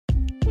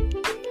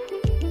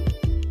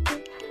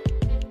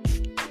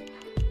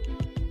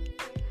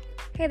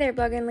Hey there,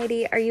 blogging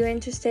lady. Are you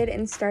interested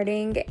in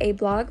starting a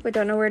blog but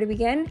don't know where to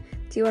begin?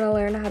 Do you want to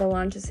learn how to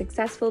launch a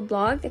successful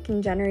blog that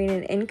can generate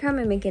an income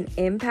and make an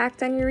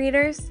impact on your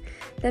readers?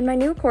 Then my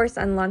new course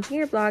on launching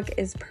your blog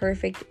is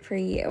perfect for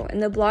you. In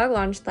the Blog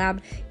Launch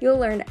Lab, you'll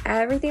learn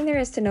everything there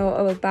is to know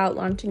about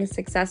launching a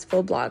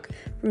successful blog,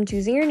 from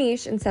choosing your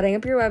niche and setting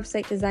up your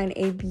website to design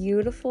a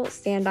beautiful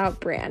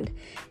standout brand.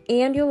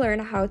 And you'll learn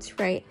how to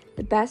write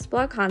the best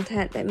blog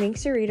content that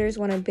makes your readers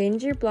want to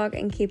binge your blog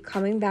and keep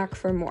coming back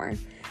for more.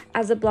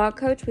 As a blog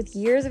coach with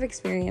years of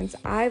experience,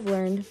 I've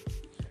learned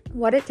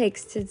what it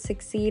takes to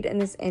succeed in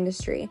this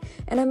industry,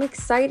 and I'm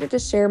excited to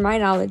share my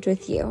knowledge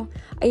with you.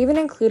 I even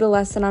include a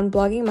lesson on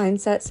blogging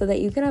mindset so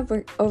that you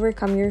can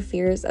overcome your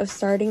fears of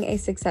starting a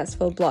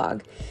successful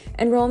blog.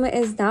 Enrollment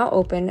is now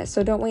open,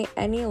 so don't wait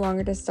any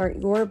longer to start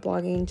your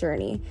blogging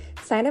journey.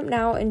 Sign up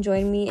now and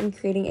join me in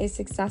creating a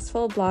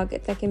successful blog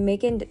that can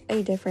make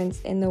a difference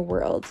in the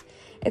world.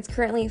 It's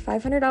currently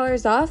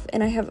 $500 off,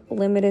 and I have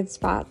limited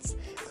spots.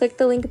 Click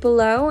the link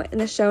below in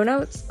the show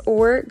notes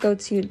or go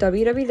to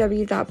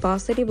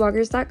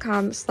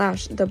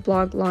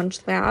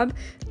www.bossladybloggers.com/thebloglaunch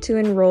to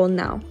enroll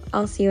now.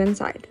 I'll see you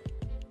inside.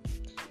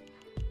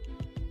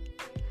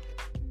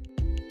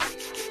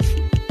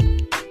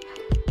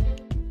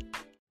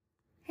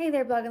 Hey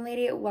there, blogging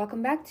lady.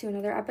 Welcome back to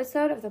another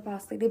episode of the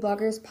Boss Lady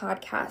Bloggers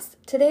podcast.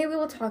 Today we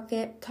will talk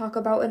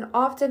about an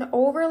often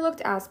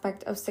overlooked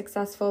aspect of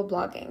successful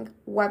blogging,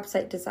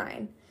 website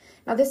design.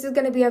 Now, this is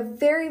going to be a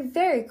very,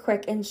 very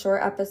quick and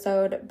short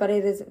episode, but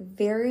it is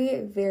very,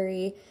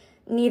 very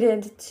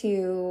needed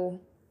to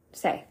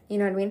say. You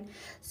know what I mean?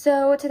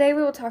 So today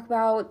we will talk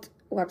about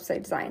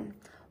website design.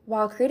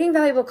 While creating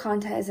valuable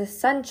content is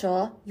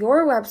essential,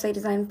 your website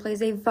design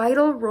plays a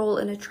vital role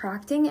in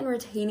attracting and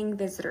retaining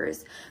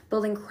visitors,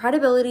 building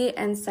credibility,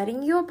 and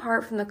setting you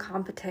apart from the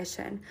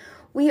competition.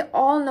 We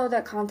all know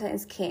that content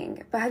is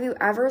king, but have you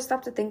ever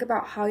stopped to think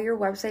about how your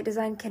website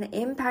design can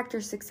impact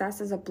your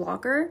success as a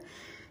blogger?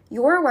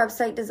 Your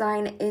website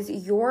design is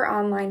your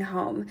online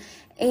home,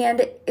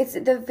 and it's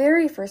the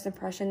very first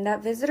impression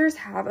that visitors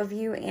have of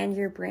you and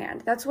your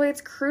brand. That's why it's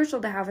crucial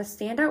to have a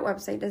standout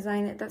website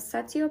design that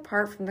sets you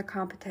apart from the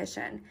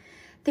competition.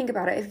 Think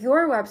about it. If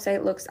your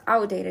website looks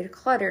outdated,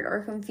 cluttered,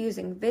 or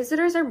confusing,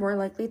 visitors are more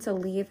likely to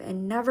leave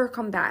and never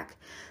come back.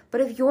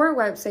 But if your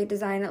website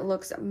design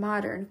looks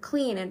modern,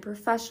 clean, and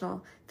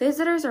professional,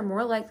 visitors are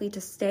more likely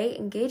to stay,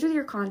 engage with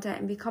your content,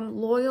 and become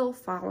loyal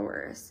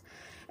followers.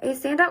 A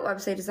standout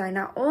website design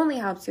not only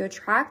helps you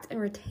attract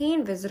and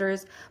retain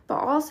visitors, but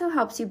also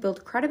helps you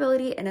build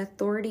credibility and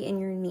authority in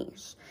your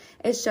niche.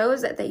 It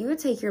shows that you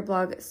take your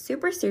blog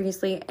super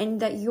seriously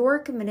and that you're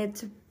committed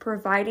to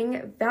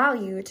providing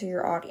value to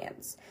your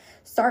audience.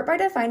 Start by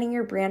defining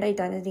your brand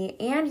identity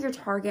and your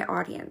target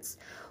audience.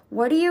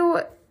 What do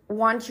you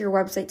want your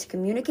website to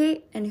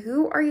communicate, and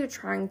who are you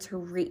trying to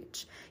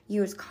reach?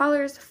 Use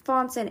colors,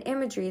 fonts, and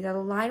imagery that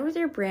align with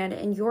your brand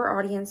and your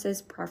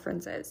audience's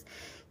preferences.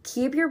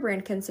 Keep your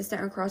brand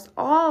consistent across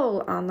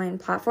all online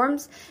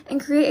platforms and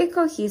create a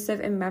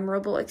cohesive and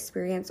memorable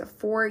experience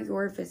for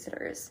your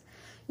visitors.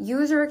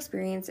 User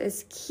experience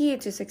is key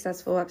to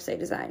successful website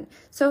design,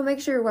 so make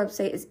sure your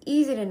website is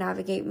easy to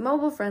navigate,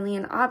 mobile-friendly,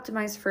 and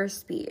optimized for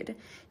speed.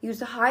 Use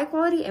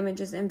high-quality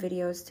images and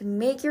videos to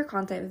make your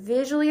content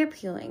visually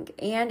appealing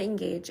and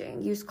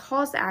engaging. Use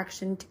calls to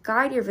action to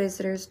guide your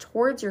visitors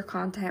towards your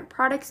content,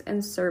 products,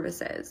 and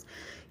services.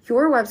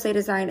 Your website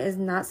design is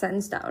not set in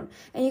stone,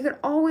 and you can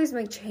always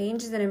make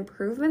changes and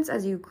improvements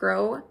as you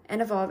grow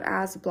and evolve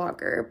as a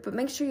blogger, but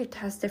make sure you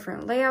test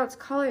different layouts,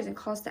 colors, and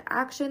calls to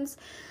actions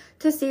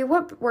to see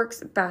what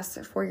works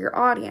best for your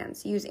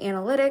audience. Use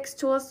analytics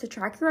tools to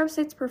track your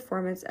website's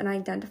performance and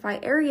identify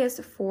areas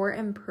for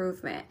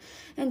improvement.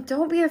 And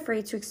don't be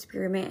afraid to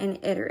experiment and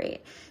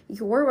iterate.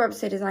 Your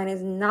website design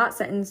is not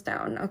set in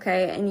stone,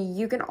 okay? And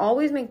you can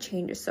always make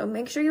changes. So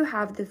make sure you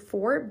have the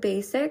 4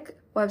 basic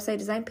website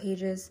design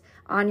pages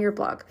on your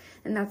blog.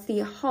 And that's the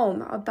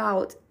home,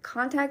 about,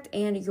 contact,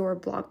 and your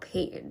blog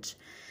page.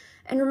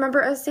 And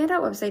remember, a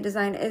standout website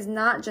design is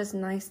not just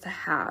nice to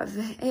have.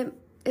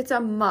 It's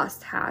a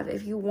must-have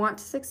if you want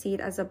to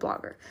succeed as a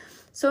blogger.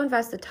 So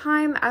invest the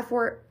time,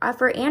 effort,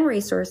 and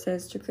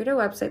resources to create a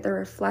website that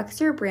reflects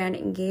your brand,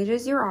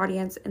 engages your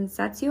audience, and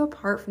sets you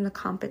apart from the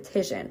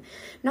competition.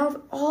 Now, if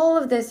all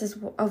of this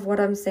of what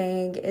I'm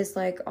saying is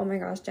like, oh my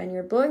gosh, Jen,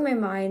 you're blowing my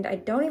mind. I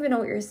don't even know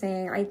what you're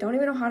saying. I don't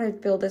even know how to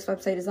build this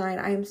website design.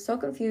 I am so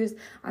confused.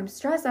 I'm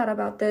stressed out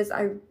about this.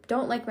 I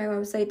don't like my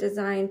website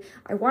design.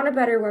 I want a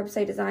better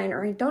website design,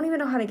 or I don't even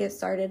know how to get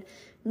started.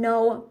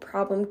 No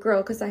problem,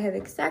 girl, because I have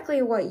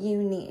exactly what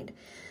you need.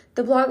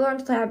 The Blog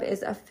Launch Lab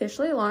is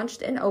officially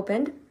launched and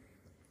opened.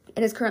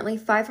 It is currently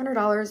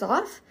 $500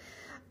 off.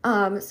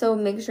 So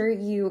make sure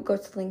you go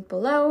to the link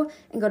below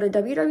and go to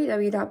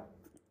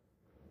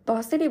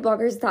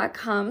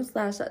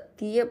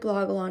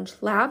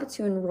www.bossladybloggers.com/thebloglaunch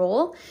to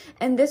enroll.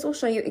 And this will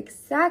show you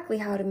exactly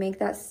how to make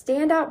that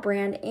standout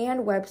brand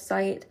and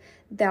website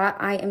that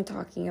I am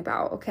talking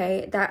about,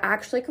 okay? That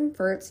actually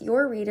converts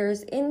your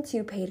readers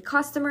into paid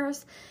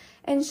customers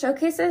and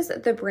showcases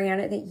the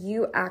brand that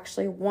you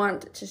actually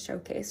want to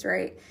showcase,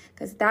 right?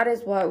 Because that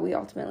is what we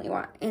ultimately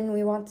want. And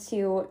we want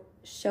to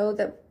show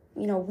that,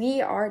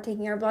 we are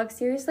taking our blog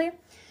seriously.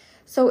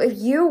 So if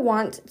you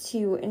want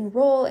to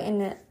enroll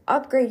and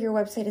upgrade your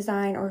website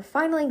design or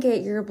finally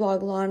get your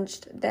blog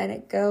launched,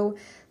 then go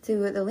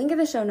to the link in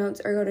the show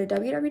notes or go to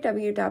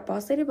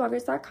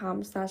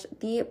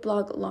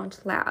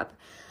www.bossladybloggers.com/thebloglaunch lab.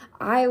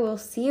 I will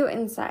see you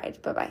inside.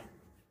 Bye-bye.